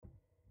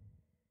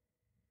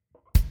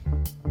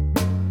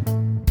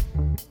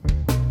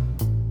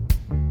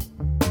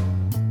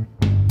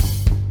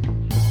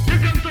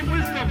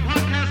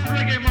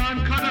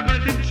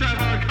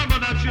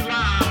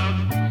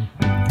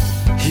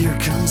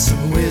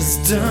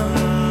wisdom,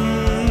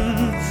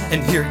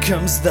 and here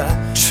comes the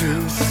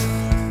truth.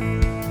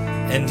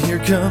 And here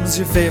comes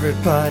your favorite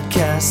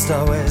podcast,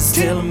 always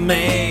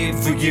tailor-made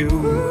for you.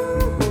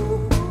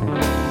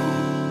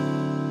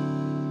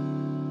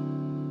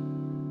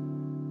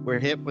 We're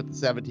hip with the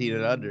 17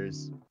 and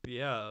unders.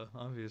 Yeah,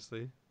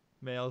 obviously.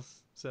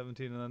 Males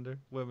 17 and under,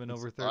 women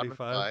over 35.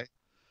 Spotify.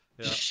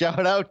 Yeah.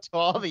 Shout out to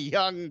all the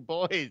young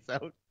boys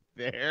out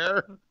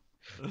there.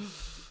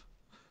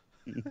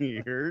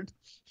 Weird.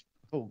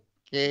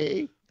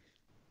 Okay.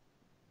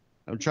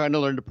 I'm trying to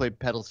learn to play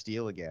pedal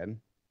steel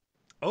again.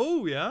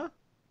 Oh, yeah?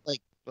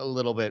 Like a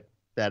little bit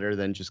better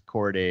than just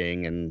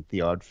chording and the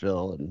odd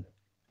fill. And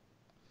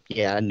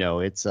yeah,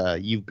 no, it's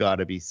you've got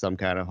to be some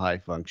kind of high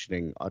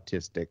functioning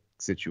autistic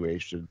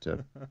situation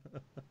to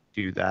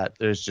do that.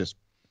 There's just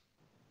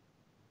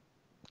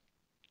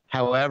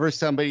however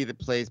somebody that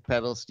plays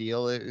pedal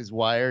steel is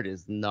wired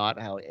is not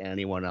how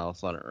anyone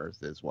else on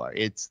earth is wired.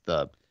 It's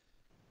the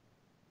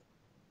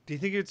Do you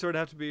think it'd sort of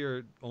have to be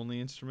your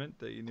only instrument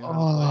that you knew how to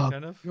play,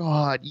 kind of?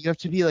 God, you have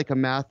to be like a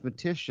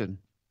mathematician.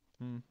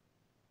 Hmm.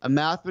 A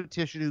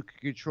mathematician who can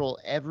control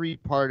every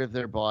part of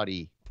their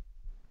body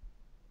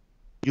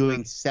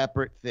doing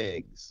separate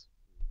things.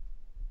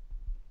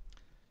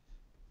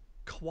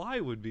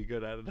 Kawhi would be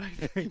good at it, I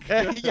think.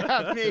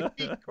 Yeah,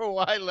 maybe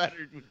Kawhi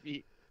Leonard would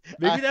be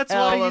Maybe that's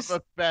hell why of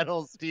a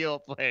pedal steel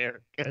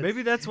player.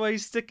 Maybe that's why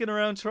he's sticking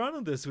around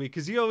Toronto this week,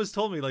 because he always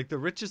told me, like, the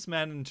richest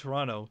man in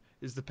Toronto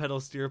is the pedal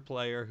steel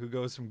player who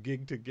goes from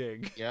gig to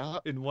gig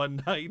in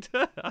one night.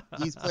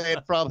 He's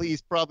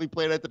probably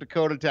played at the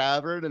Dakota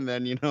Tavern, and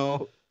then,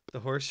 the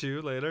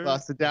Horseshoe later.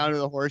 Lost it down to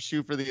the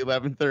Horseshoe for the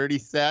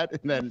 11:30 set,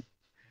 and then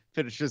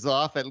finishes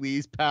off at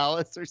Lee's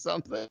Palace or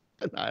something.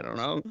 I don't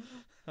know.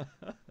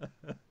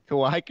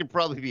 Kawhi could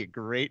probably be a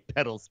great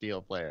pedal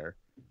steel player.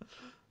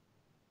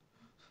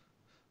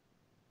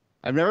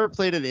 I've never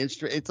played an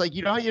instrument. It's like,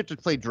 how you have to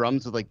play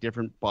drums with like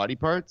different body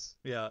parts?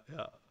 Yeah.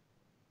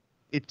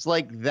 It's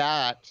like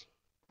that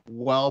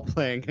while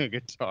playing a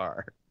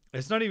guitar.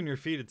 It's not even your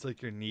feet, it's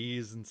like your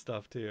knees and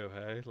stuff too,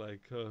 hey?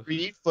 Like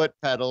 3 foot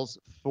pedals,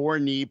 4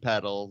 knee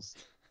pedals,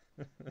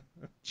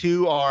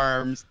 2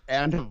 arms,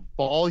 and a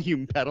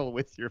volume pedal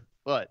with your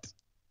foot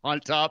on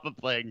top of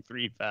playing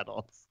 3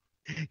 pedals.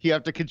 You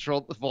have to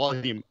control the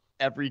volume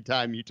every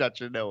time you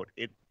touch a note.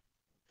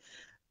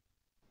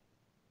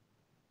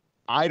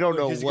 I don't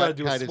know what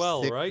do kind a swell,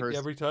 of sick right? person.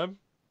 Every time?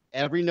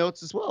 Every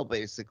note's a swell,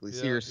 basically.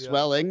 So Yeah, you're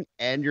swelling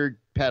and you're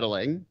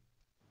pedaling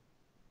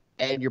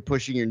and you're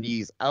pushing your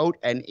knees out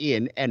and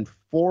in and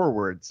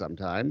forward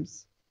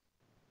sometimes.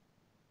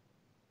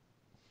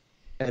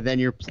 And then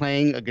you're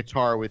playing a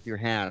guitar with your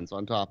hands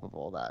on top of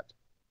all that.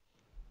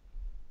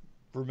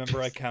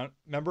 Remember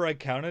I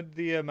counted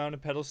the amount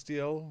of pedal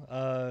steel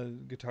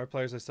guitar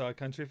players I saw at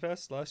Country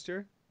Fest last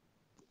year?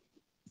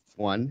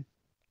 1.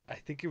 I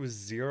think it was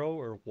 0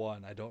 or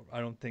 1. I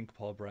don't think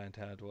Paul Brandt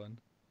had one.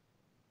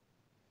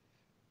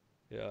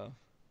 Yeah.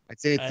 I'd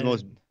say it's the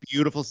most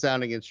beautiful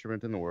sounding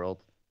instrument in the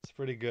world. It's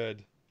pretty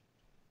good.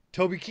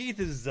 Toby Keith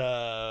is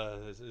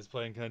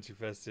playing Country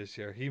Fest this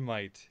year. He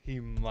might.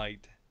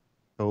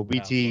 Toby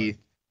Keith.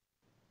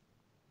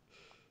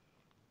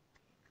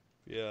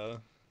 Yeah.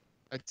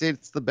 I'd say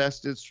it's the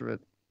best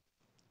instrument.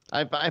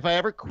 If I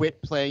ever quit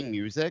playing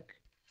music,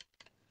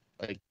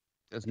 like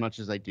as much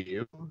as I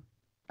do,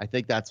 I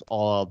think that's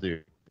all I'll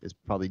do is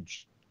probably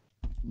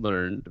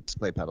learn to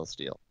play pedal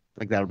steel.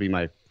 Like that'll be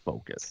my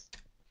focus.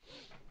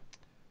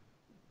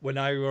 When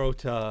I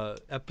wrote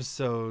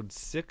episode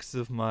 6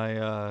 of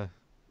my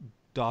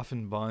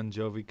Dauphin Bon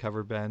Jovi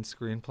cover band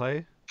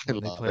screenplay,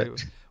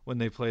 when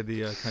they play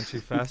the Country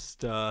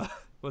Fest,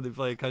 when they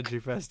play a Country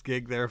Fest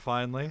gig there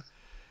finally,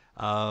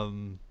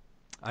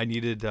 I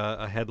needed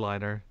a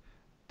headliner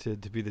to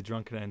be the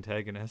drunken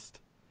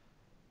antagonist.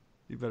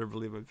 You better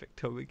believe I picked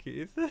Toby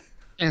Keith.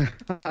 It's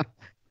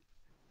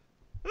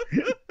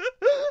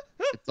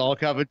all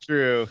coming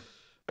true.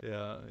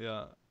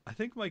 Yeah. I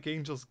think Mike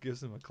Angels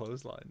gives him a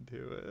clothesline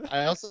too.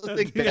 I also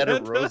think Bed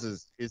of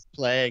Roses is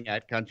playing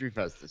at Country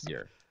Fest this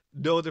year.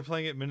 No, they're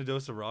playing at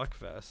Minnedosa Rock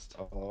Fest.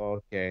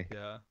 Oh, okay.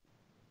 Yeah.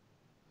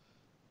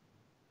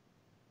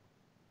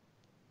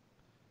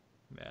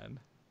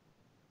 Man.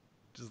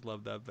 Just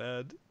love that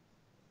band.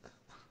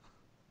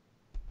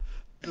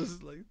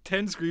 Just like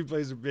 10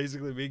 screenplays are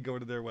basically me going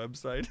to their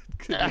website,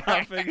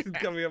 laughing and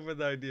coming up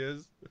with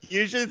ideas.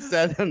 You should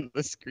send them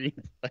the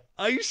screenplay.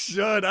 I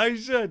should.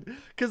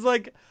 Cause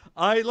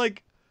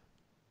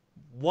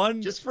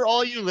just for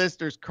all you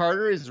listeners,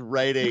 Carter is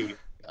writing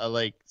a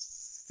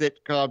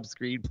sitcom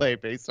screenplay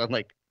based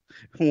on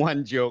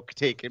one joke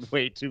taken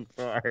way too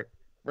far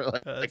for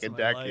a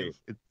decade.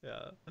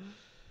 Yeah.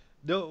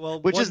 No,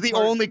 well, which is the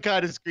only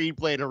kind of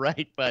screenplay to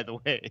write, by the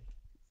way.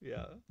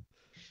 Yeah.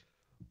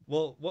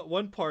 Well,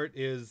 one part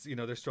is,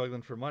 they're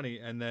struggling for money,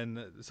 and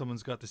then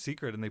someone's got the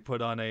secret, and they put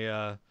on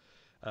a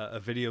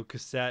video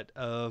cassette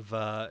of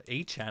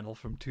A Channel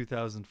from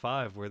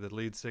 2005, where the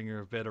lead singer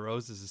of Bed of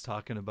Roses is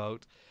talking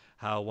about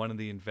how one of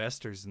the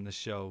investors in the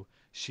show,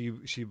 she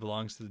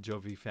belongs to the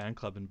Jovi fan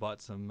club and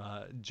bought some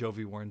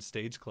Jovi worn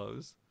stage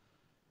clothes.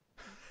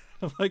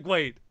 I'm like,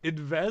 wait,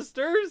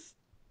 investors?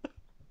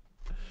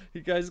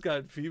 You guys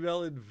got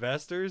female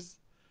investors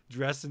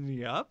dressing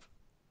me up?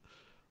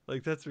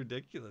 Like, that's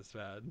ridiculous,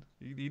 man.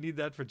 You need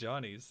that for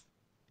Johnny's.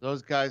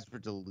 Those guys were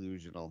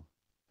delusional.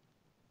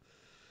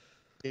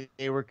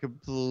 They were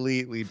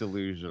completely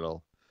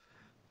delusional.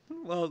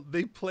 Well,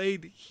 they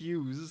played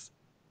Hughes,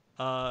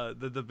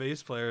 the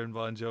bass player in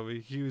Bon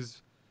Jovi,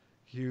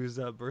 Hughes'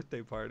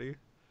 birthday party.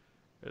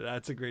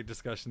 That's a great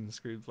discussion in the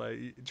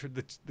screenplay.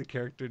 The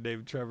character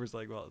named Trevor's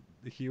like, well,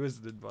 he was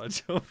in Bon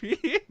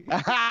Jovi.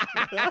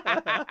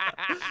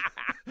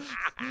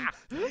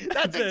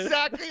 That's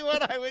exactly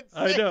what I would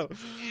say. I know.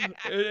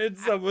 And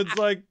someone's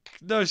like,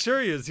 no,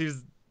 sure he is.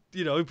 He's,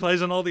 he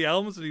plays on all the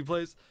albums and he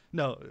plays.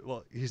 No,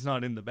 well, he's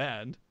not in the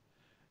band.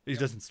 He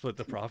doesn't split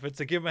the profits.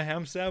 They give him a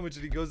ham sandwich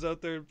and he goes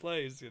out there and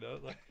plays,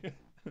 Like,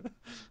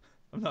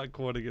 I'm not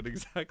quoting it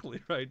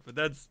exactly right, but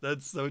that's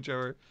so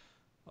Trevor.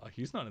 Oh,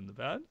 he's not in the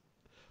band.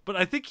 But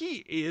I think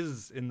he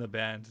is in the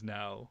band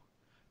now,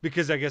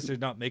 because I guess they're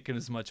not making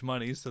as much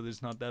money, so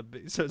there's not that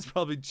big. So it's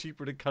probably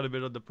cheaper to cut him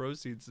in on the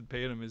proceeds and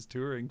paying him his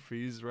touring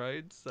fees,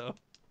 right? So,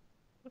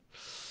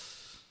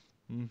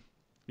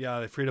 yeah,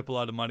 they freed up a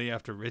lot of money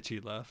after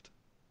Richie left.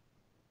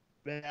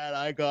 Man,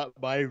 I got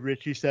my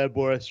Richie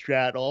Sambora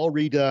Strat all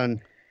redone.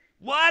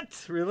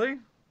 What? Really?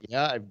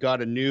 Yeah, I've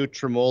got a new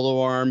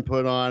tremolo arm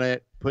put on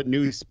it, put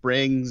new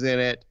springs in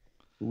it.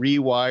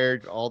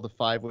 Rewired all the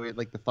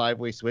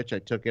five-way switch. I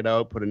took it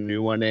out, put a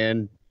new one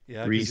in,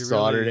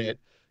 resoldered it.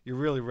 You're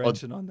really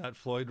wrenching on that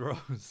Floyd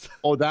Rose.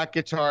 Oh, that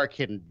guitar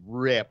can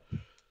rip.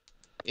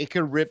 It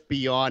can rip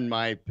beyond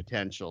my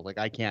potential. Like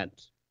I can't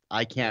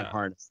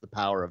harness the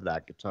power of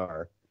that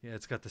guitar. Yeah,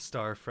 it's got the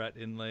star fret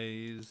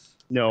inlays.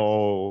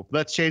 No,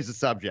 let's change the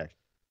subject.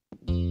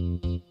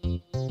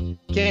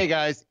 Okay,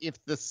 guys, if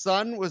the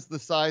sun was the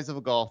size of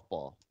a golf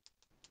ball,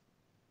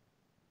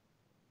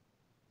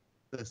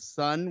 the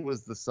sun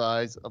was the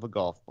size of a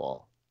golf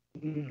ball.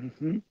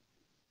 Mm-hmm.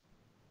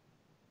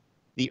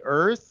 The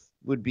Earth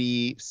would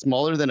be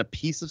smaller than a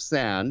piece of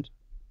sand,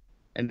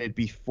 and it'd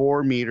be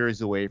 4 meters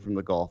away from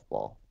the golf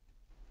ball.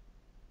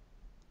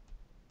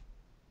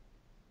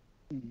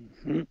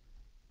 Mm-hmm.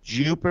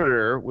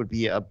 Jupiter would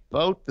be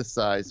about the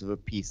size of a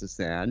piece of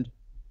sand,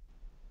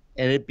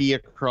 and it'd be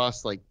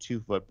across like 2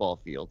 football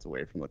fields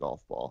away from the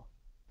golf ball.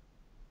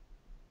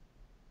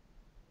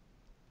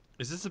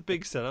 Is this a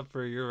big setup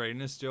for a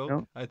Uranus joke?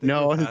 No, I think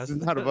no, this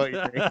is not about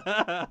Uranus.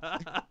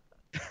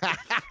 your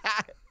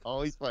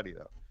Always funny,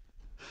 though.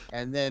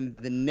 And then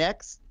the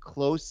next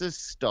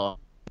closest star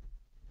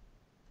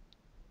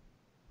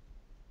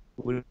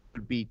would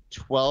be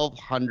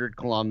 1,200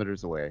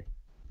 kilometers away.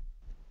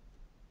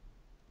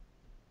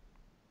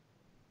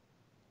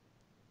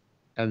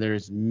 And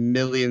there's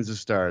millions of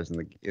stars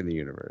in the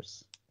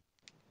universe.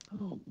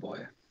 Oh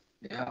boy.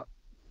 Yeah.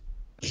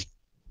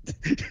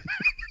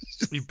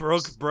 You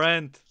broke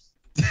Brent.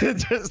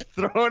 Just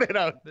throwing it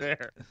out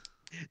there.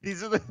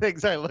 These are the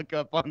things I look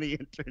up on the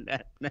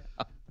internet now.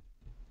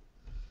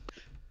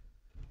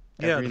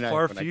 Yeah, Every the night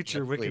far when I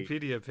future can't sleep.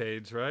 Wikipedia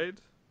page, right?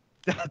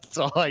 That's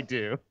all I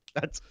do.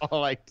 That's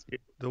all I do.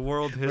 The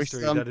world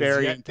history some that is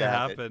variant yet to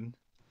happen.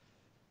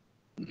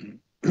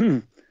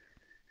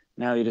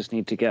 Now you just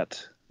need to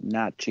get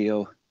Nat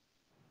Geo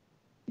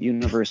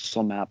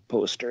universal map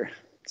poster.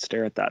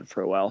 Stare at that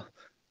for a while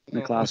in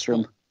the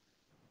classroom.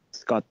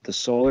 It's got the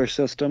solar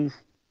system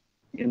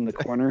in the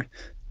corner,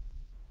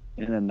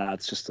 and then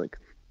that's just like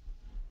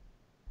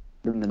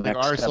then the Like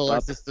next our step solar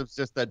up system's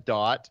just a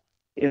dot.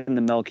 in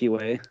the Milky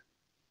Way,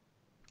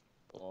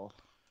 Oh.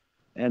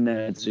 and then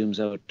it zooms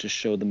out to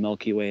show the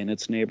Milky Way and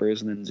its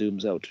neighbors, and then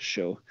zooms out to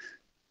show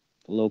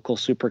the local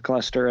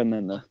supercluster, and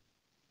then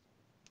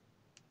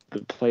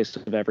the place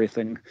of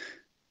everything.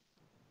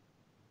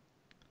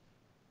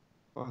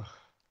 Oh.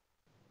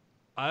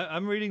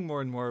 I'm reading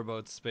more and more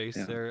about space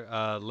Yeah.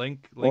 there.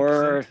 Link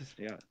Or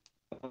sent-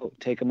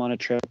 take them on a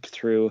trip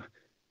through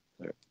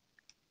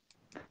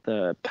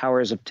the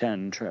powers of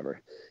 10, Trevor.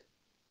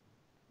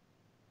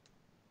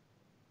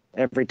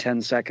 Every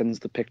 10 seconds,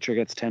 the picture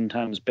gets 10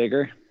 times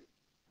bigger.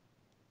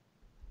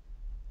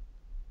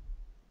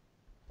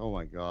 Oh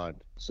my God.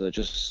 So it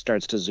just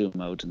starts to zoom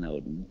out and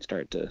out and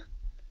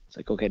it's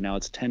like, okay, now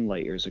it's 10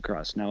 light years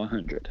across, now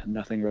 100. And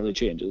nothing really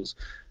changes.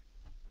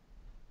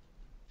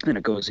 And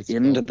it goes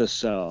into the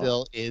cell.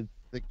 Still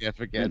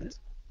insignificant.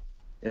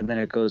 And then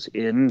it goes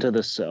into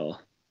the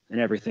cell. And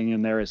everything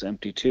in there is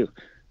empty too.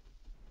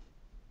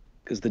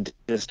 Because the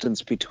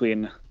distance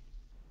between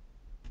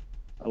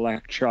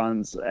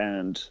electrons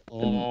and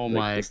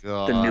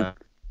the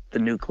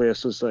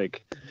nucleus is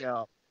like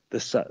the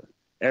sun.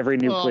 Every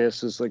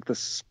nucleus is like the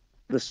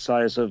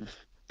size of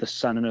the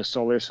sun in a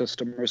solar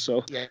system or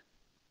so. Yeah.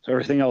 So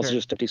everything else is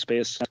just empty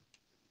space.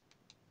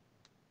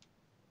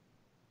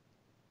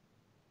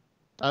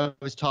 I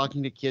was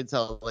talking to kids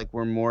how like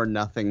we're more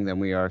nothing than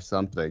we are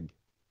something.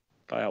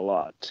 By a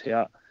lot,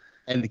 yeah.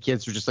 And the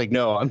kids were just like,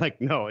 no. I'm like,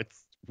 no,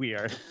 we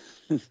are.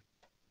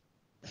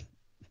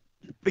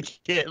 The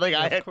kid, like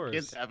Yeah, I of had course.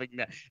 kids having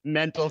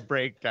mental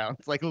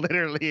breakdowns, like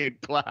literally in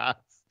class,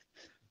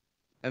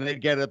 and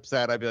they'd get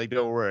upset. I'd be like,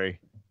 "Don't worry,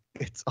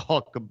 it's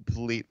all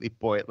completely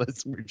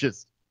pointless. We're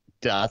just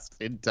dust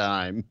in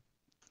time.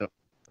 So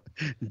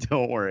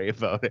don't worry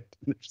about it."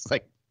 And they're just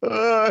like,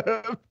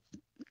 "Ugh."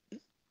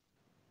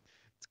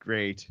 It's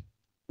great.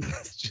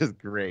 It's just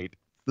great.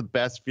 It's the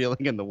best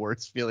feeling and the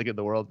worst feeling in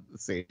the world at the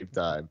same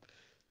time.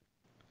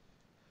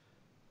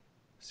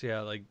 So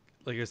yeah, like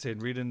I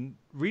said, reading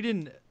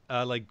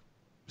like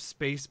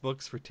space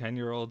books for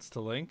 10-year-olds to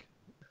Link,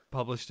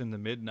 published in the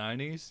mid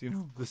 '90s. You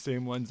know, the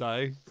same ones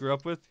I grew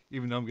up with.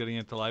 Even though I'm getting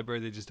into the library,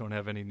 they just don't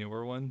have any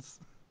newer ones.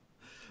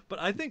 But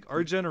I think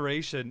our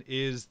generation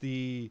is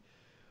the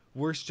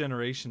worst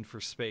generation for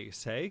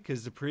space, hey?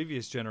 Because the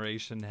previous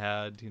generation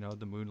had, you know,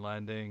 the moon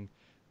landing,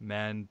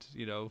 manned,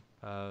 you know,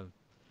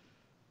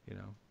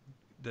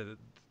 the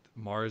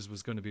Mars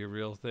was going to be a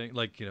real thing.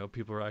 Like, you know,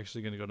 people are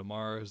actually going to go to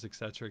Mars, et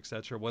cetera, et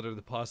cetera. What are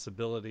the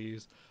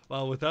possibilities?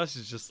 Well, with us,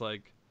 it's just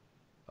like,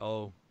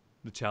 oh,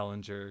 the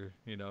Challenger,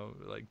 you know,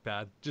 like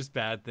just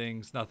bad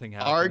things, nothing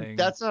happening.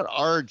 That's not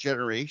our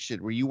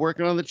generation. Were you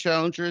working on the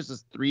Challenger as a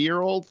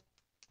 3-year-old?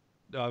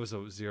 No, I was a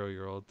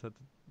 0-year-old at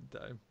the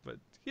time. But,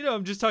 you know,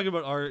 I'm just talking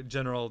about our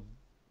general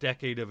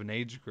decade of an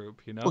age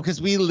group, you know?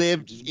 Because we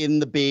lived in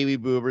the baby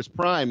boomers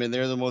prime, and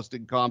they're the most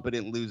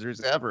incompetent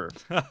losers ever.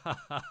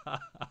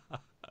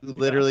 Who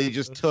literally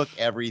just took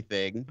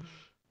everything,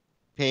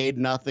 paid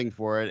nothing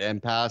for it,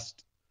 and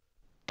passed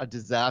a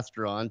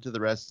disaster on to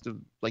the rest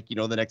of, like, you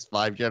know, the next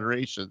 5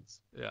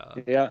 generations. Yeah.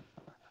 Yeah.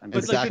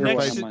 But like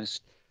the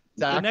next,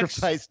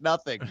 Sacrificed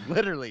nothing,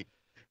 literally.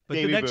 but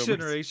Baby the next boomers.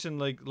 generation,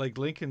 like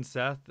Link and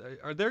Seth,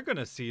 are they're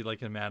gonna see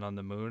like a man on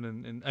the moon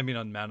and I mean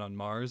on man on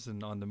Mars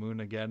and on the moon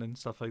again and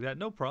stuff like that?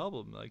 No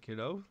problem. Like, you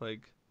know,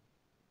 like,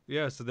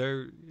 yeah. So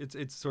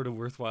it's sort of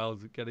worthwhile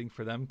getting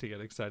for them to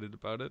get excited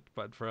about it,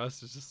 but for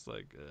us, it's just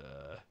like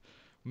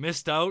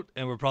missed out,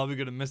 and we're probably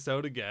gonna miss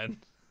out again.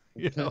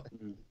 You know,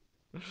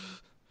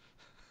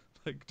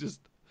 like just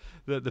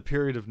the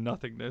period of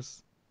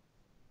nothingness.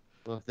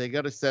 Well, if they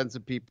got to send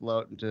some people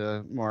out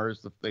into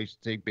Mars, they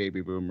should take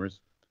baby boomers.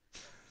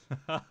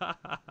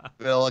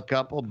 Fill a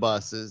couple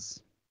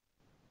buses,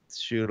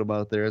 shoot them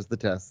out there as the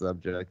test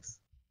subjects.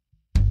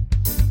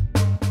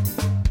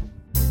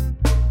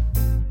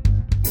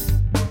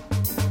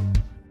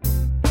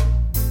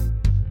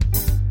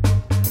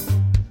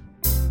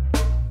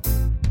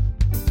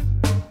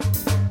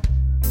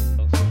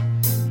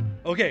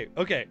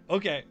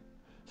 Okay.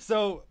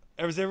 So,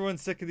 is everyone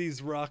sick of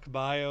these rock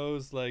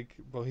bios like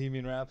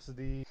Bohemian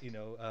Rhapsody, you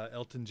know,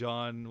 Elton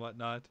John and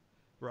whatnot,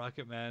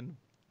 Rocket Man?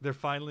 They're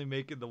finally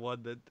making the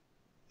one that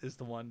is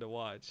the one to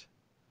watch.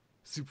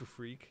 Super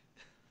Freak.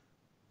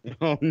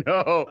 Oh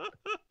no!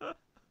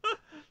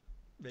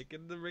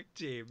 Making the Rick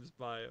James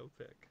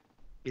biopic.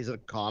 Is it a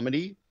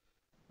comedy?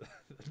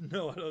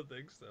 No, I don't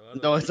think so.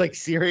 No, it's like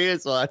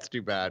serious. Well, that's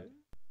too bad.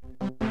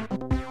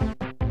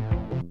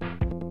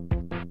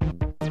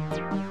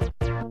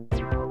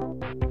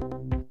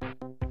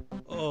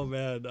 Oh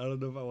man, I don't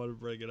know if I want to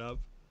bring it up.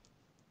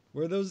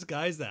 Where are those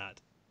guys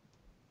at?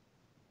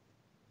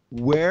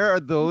 Where are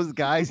those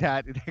guys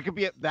at? That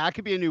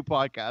could be a new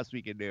podcast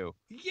we could do.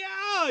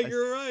 Yeah,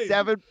 you're right.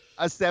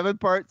 A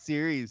 7-part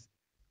series.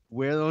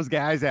 Where are those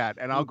guys at?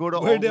 And I'll go to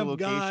Where all the them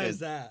locations.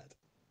 guys at?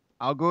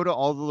 I'll go to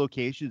all the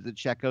locations and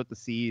check out the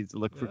seeds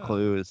and look for Yeah.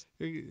 clues.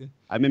 Yeah,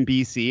 I'm in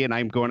BC and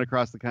I'm going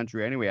across the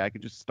country anyway. I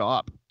could just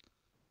stop.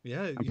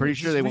 I'm pretty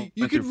sure they won't.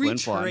 You could Flin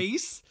Flon.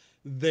 retrace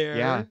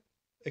their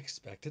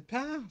expected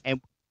path.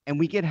 And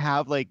we could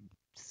have like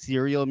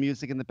serial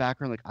music in the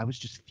background. Like I was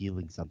just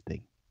feeling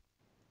something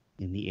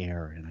in the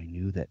air, and I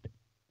knew that,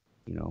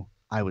 you know,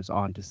 I was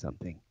onto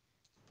something.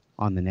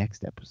 On the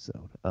next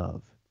episode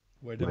of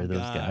Where those them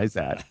guys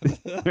at?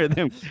 Where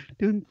them?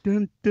 Dun,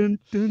 dun, dun,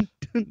 dun,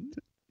 dun.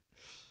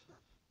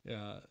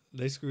 Yeah,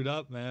 they screwed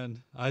up,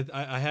 man.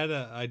 I had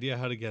an idea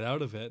how to get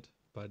out of it,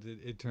 but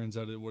it turns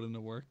out it wouldn't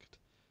have worked.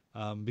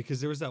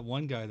 Because there was that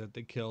one guy that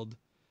they killed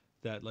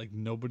that like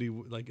nobody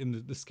like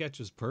in the sketch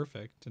was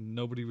perfect and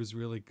nobody was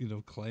really, you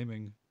know,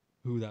 claiming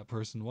who that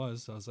person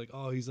was. So I was like,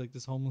 oh, he's like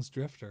this homeless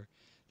drifter.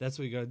 That's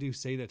what you gotta do.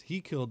 Say that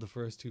he killed the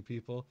first 2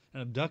 people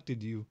and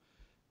abducted you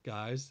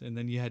guys, and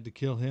then you had to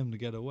kill him to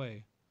get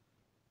away.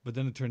 But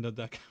then it turned out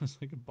that guy was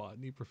like a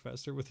botany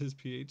professor with his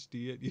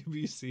PhD at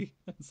UBC.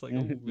 It's like,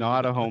 oh,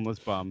 Not a homeless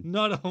bum.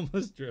 not a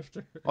homeless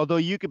drifter. Although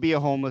you could be a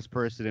homeless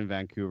person in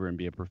Vancouver and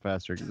be a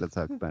professor because that's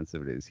how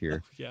expensive it is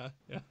here. Yeah.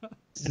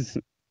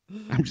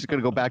 I'm just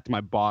gonna go back to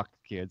my box,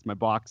 kids. My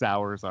box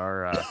hours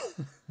are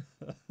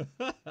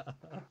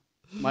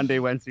Monday,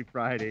 Wednesday,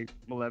 Friday,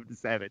 from 11 to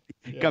 7.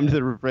 Come to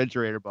the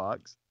refrigerator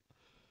box.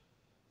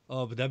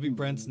 Oh, but that'd be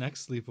Brent's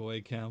next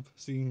sleepaway camp.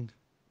 Seeing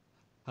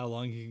how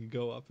long he could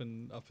go up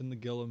in the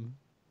Gillum,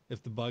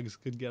 if the bugs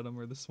could get him,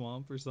 or the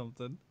swamp or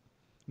something.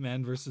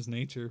 Man versus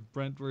nature.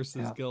 Brent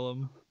versus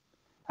Gillum.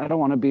 I don't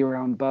want to be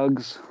around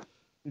bugs.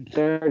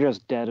 They're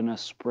just dead in a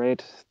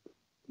sprite.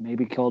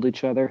 Maybe killed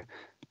each other.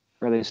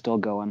 Or are they still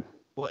going?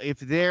 Well, if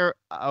they're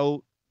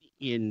out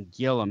in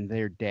Gillam,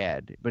 they're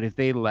dead. But if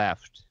they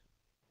left,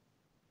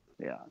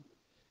 Yeah.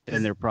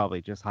 then they're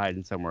probably just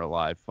hiding somewhere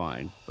alive,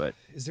 fine. But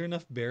Is there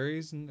enough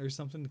berries or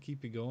something to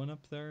keep you going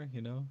up there?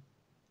 You know?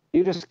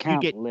 You just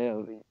can't get-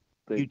 live.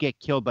 you'd get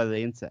killed by the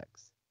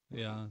insects.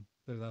 Yeah,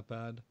 they're that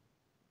bad.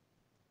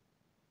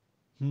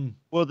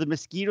 Well, the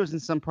mosquitoes in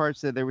some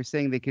parts that they were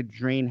saying they could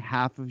drain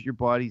half of your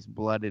body's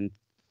blood in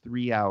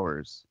 3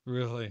 hours.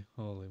 Really?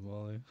 Holy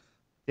moly!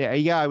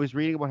 Yeah, I was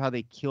reading about how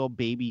they kill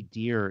baby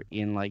deer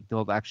in like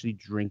they'll actually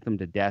drink them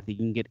to death. You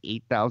can get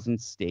 8,000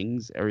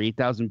 stings or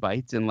 8,000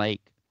 bites in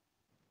like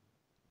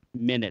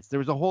minutes. There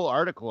was a whole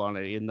article on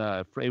it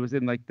it was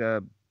in like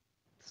the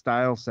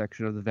style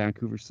section of the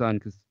Vancouver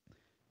Sun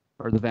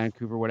or the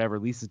Vancouver whatever.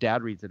 Lisa's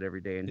dad reads it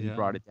every day, and he Yeah.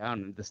 brought it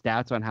down and the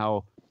stats on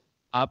how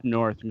up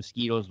north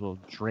mosquitoes will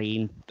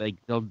drain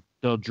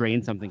they'll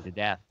drain something to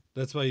death.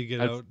 That's why you get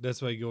That's- out.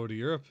 That's why you go to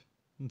Europe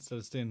instead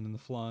of staying in the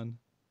Flan.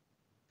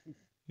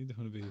 You don't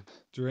want to be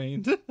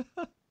drained.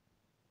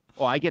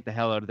 Oh, I get the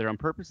hell out of there on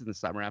purpose in the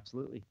summer,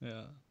 absolutely.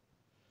 Yeah.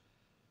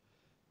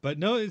 But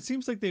no, it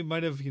seems like they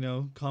might have,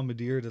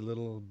 commandeered a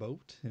little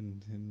boat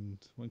and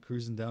went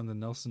cruising down the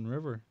Nelson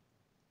River.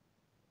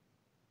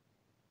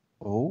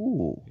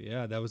 Oh.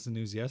 Yeah, that was the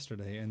news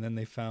yesterday. And then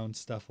they found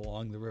stuff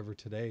along the river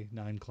today,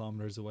 9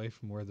 kilometers away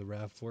from where the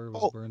RAV4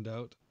 was burned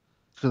out.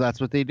 So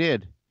that's what they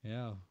did.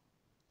 Yeah.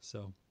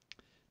 So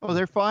Oh,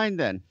 they're fine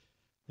then.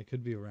 they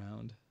could be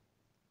around.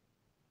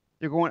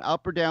 They're going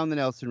up or down the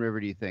Nelson River,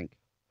 do you think?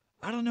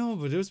 I don't know,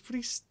 but it was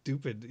pretty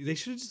stupid. They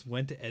should have just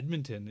went to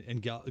Edmonton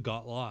and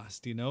got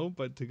lost,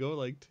 But to go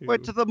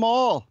Went to the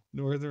mall.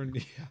 northern,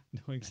 yeah,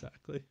 no,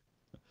 exactly.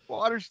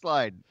 Water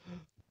slide.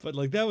 But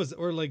that was,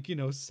 or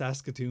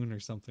Saskatoon or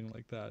something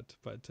like that.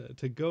 But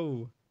to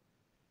go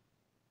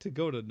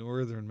to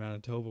northern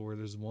Manitoba where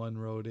there's one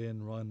road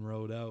in, one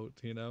road out,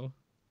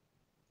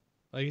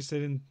 I guess I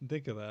didn't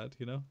think of that,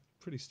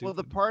 pretty stupid. Well,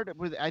 the part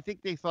where I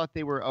think they thought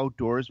they were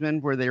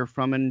outdoorsmen where they were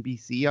from in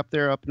BC up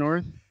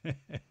north.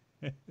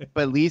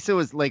 But Lisa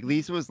was like,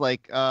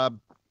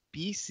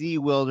 BC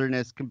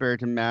wilderness compared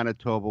to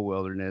Manitoba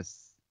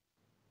wilderness.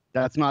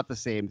 That's not the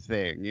same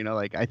thing.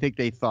 I think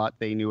they thought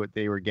they knew what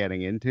they were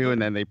getting into, and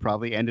then they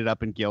probably ended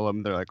up in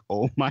Gillam. They're like,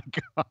 oh my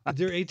God.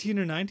 They're 18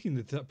 or 19.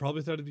 They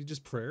probably thought it'd be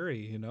just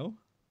prairie,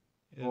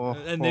 Oh,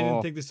 and they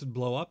didn't think this would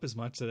blow up as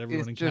much that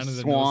everyone in It's just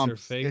Canada swamps. knows their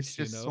face, It's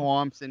just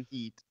swamps and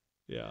heat.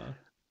 Yeah.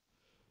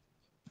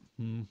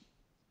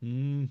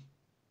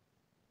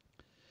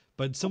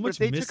 But so But much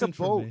they took a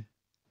boat. misinformation.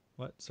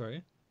 What?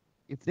 Sorry.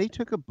 If they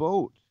took a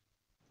boat,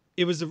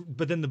 It was,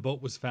 but then the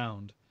boat was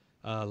found,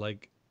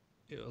 like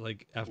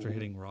after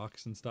hitting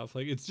rocks and stuff.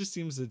 It just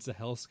seems it's a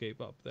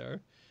hellscape up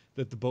there,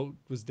 that the boat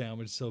was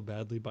damaged so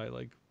badly by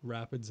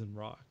rapids and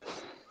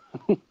rocks.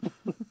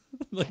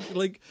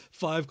 like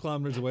 5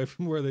 kilometers away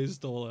from where they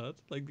stole it.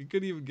 They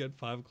couldn't even get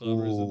 5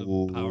 kilometers in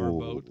a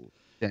powerboat.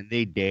 then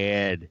they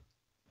dead.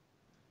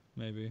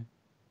 Maybe.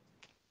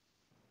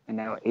 And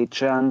now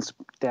HN's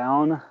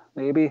down,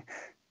 maybe.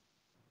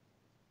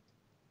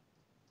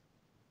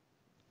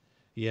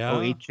 Yeah. Oh,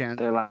 8chan.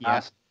 Their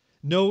last.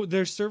 No,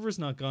 their server's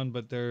not gone,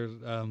 but they're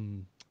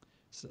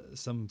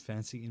some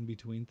fancy in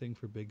between thing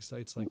for big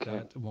sites like Okay.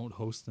 that. It won't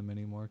host them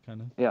anymore,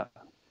 kind of. Yeah.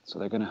 So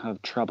they're going to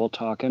have trouble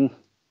talking.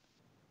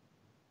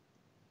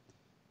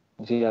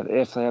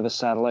 If they have a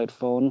satellite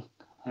phone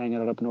hanging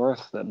out up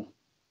north, then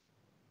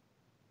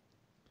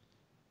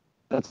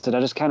that's it. I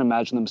just can't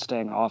imagine them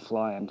staying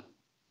offline.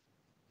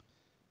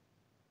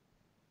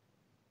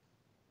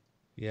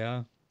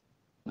 Yeah.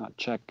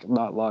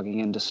 Not logging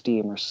into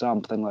Steam or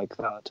something like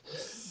that.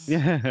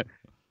 Yeah.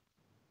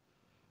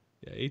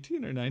 Yeah,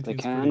 18 or 19.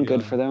 They can,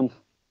 good for them.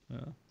 Yeah.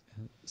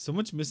 So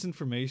much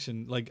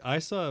misinformation. I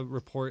saw a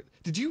report.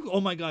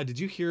 Oh my God, did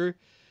you hear?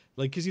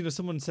 Because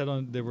someone said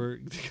they were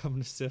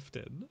coming to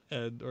Sifton,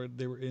 or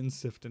they were in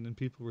Sifton, and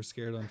people were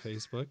scared on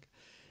Facebook.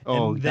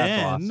 Oh, and that's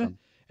then, awesome.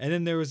 And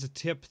then there was a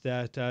tip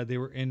that they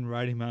were in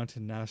Riding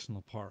Mountain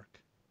National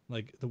Park,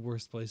 the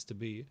worst place to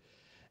be.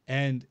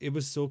 And it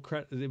was so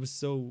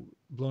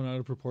blown out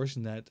of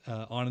proportion that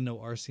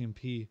Onano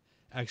RCMP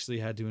actually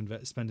had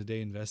to spend a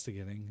day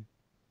investigating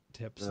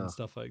tips and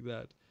stuff like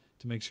that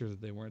to make sure that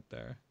they weren't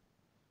there.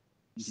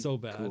 So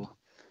bad. Cool.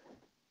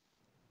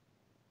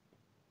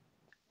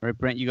 All right,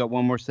 Brent, you got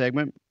one more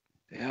segment?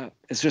 Yeah,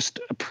 it's just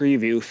a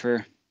preview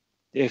for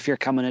if you're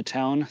coming to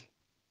town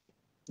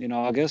in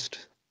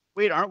August.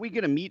 Wait, aren't we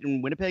going to meet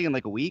in Winnipeg in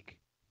a week?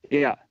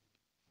 Yeah,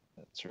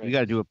 that's right. We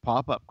got to do a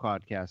pop-up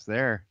podcast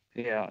there.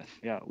 Yeah,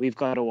 we've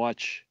got to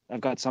watch. I've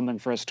got something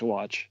for us to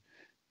watch.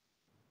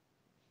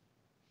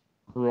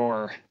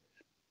 Roar.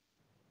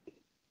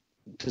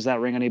 Does that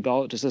ring any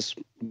bell? Does this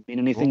mean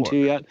anything to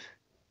you yet?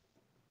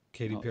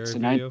 Katy Perry it's a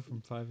video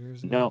from 5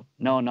 years ago?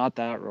 No, not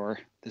that Roar.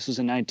 This was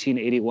a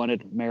 1981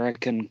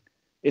 American.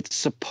 It's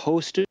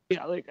supposed to be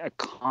a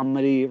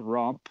comedy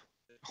romp,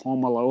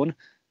 Home Alone.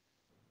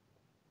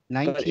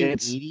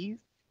 1980s?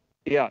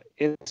 Yeah,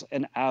 it's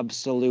an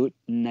absolute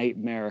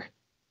nightmare.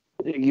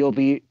 You'll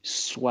be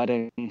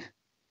sweating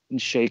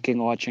and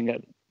shaking watching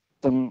it.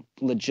 Some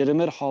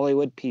legitimate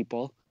Hollywood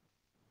people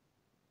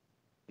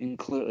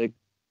include like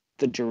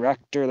the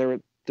director.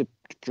 The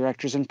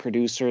directors and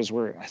producers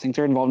were, I think,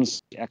 they're involved in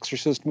the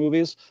Exorcist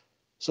movies,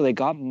 so they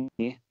got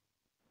money.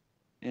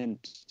 And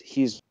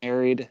he's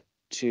married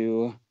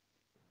to.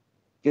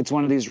 It's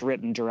one of these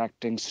written,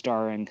 directing,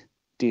 starring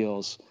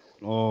deals.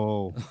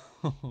 Oh,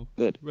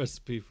 But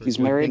Recipe for he's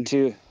good. married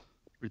to.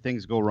 where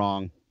things go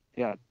wrong.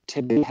 Yeah,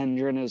 Tippi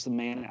Hedren is the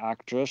main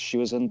actress. She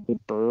was in The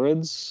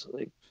Birds.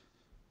 Like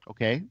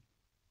Okay.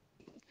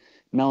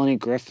 Melanie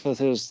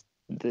Griffith is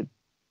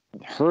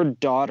her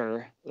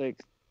daughter,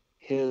 like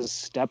his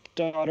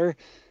stepdaughter,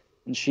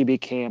 and she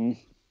became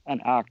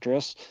an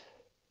actress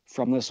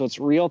from this. So it's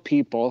real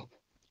people,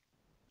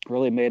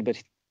 really made.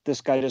 But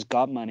this guy just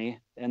got money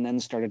and then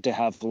started to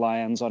have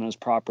lions on his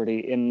property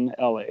in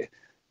LA.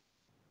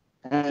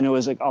 And it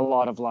was like a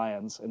lot of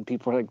lions, and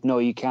people were like, "No,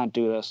 you can't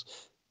do this."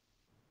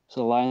 So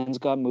the lions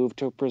got moved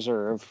to a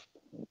preserve,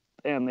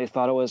 and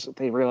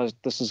they realized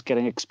this is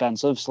getting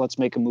expensive, so let's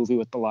make a movie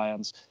with the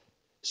lions.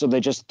 So they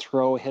just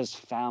throw his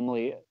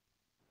family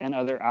and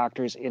other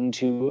actors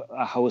into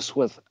a house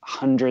with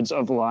hundreds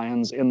of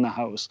lions in the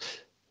house.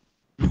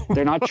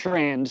 They're not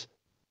trained.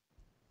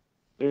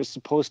 There's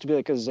supposed to be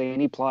like a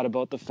zany plot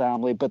about the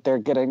family, but they're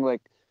getting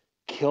like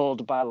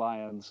killed by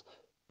lions.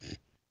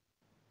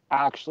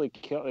 Actually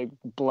killed, like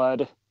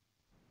blood.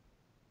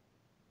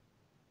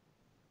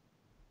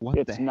 What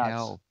It's the nuts.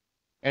 hell?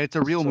 And it's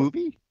a real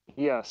movie?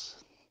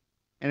 Yes.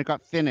 And it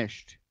got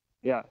finished.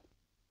 Yeah.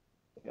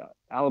 Yeah.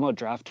 Alamo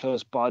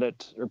Drafthouse bought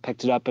it or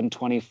picked it up in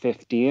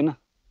 2015.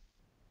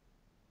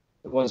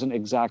 It wasn't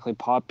exactly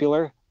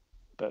popular,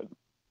 but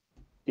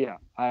yeah,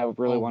 I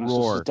really want to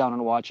Roar. sit down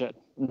and watch it.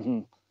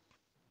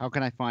 How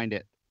can I find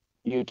it?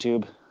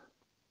 YouTube.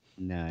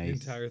 The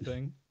Nice. entire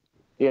thing.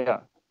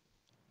 Yeah.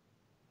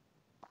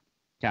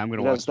 Okay, I'm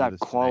gonna It watch has that this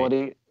tonight.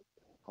 quality.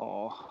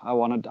 Oh,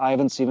 I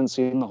haven't even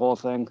seen the whole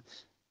thing.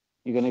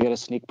 You're going to get a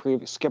sneak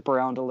preview, skip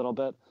around a little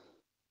bit.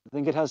 I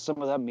think it has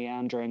some of that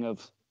meandering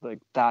of like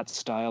that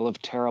style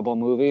of terrible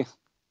movie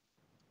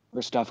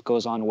where stuff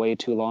goes on way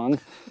too long.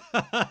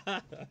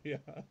 Yeah.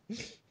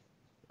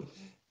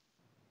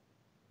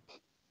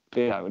 But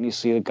yeah, when you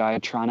see the guy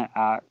trying to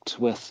act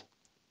with,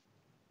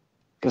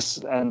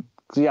 the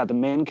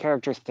main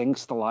character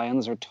thinks the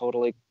lions are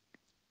totally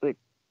like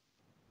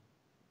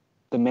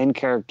the main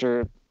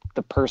character,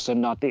 the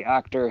person, not the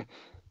actor,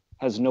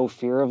 has no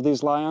fear of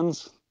these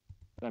lions.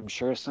 I'm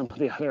sure some of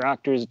the other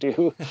actors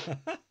do.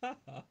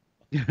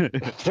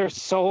 There's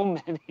so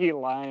many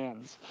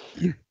lions.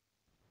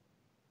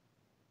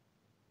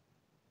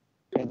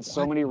 And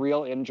so many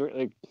real injuries.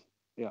 Like,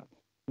 yeah.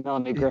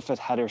 Melanie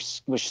Griffith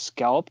was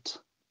scalped.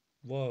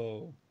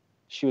 Whoa.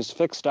 She was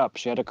fixed up.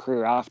 She had a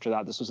career after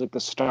that. This was like the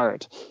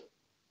start.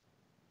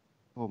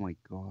 Oh my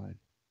god.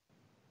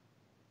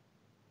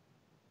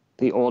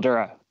 The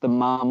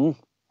mom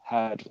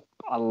had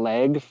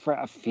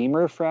a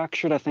femur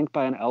fractured, I think,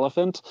 by an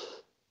elephant.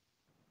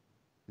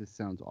 This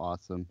sounds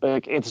awesome.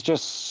 Like, it's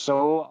just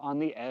so on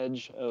the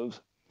edge of,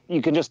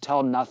 you can just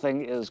tell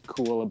nothing is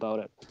cool about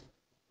it.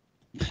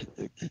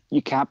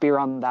 You can't be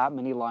around that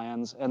many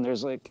lions, and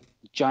there's like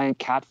giant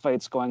cat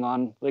fights going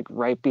on like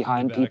right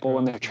behind people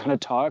when they're trying to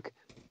talk.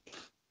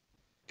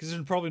 Because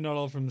they're probably not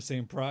all from the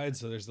same pride,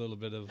 so there's a little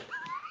bit of,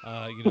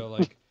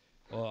 like,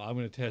 well, I'm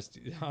going to test,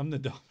 I'm the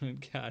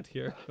dominant cat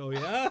here. Oh,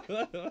 yeah?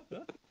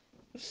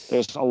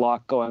 There's a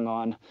lot going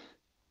on.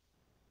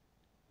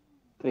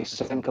 They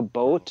sink a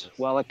boat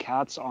while a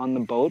cat's on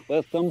the boat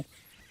with them.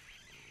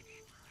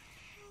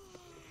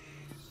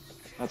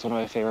 That's one of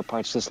my favorite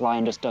parts. This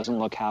lion just doesn't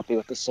look happy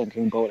with the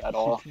sinking boat at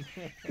all.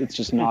 It's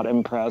just not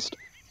impressed.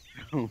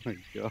 Oh my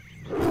god.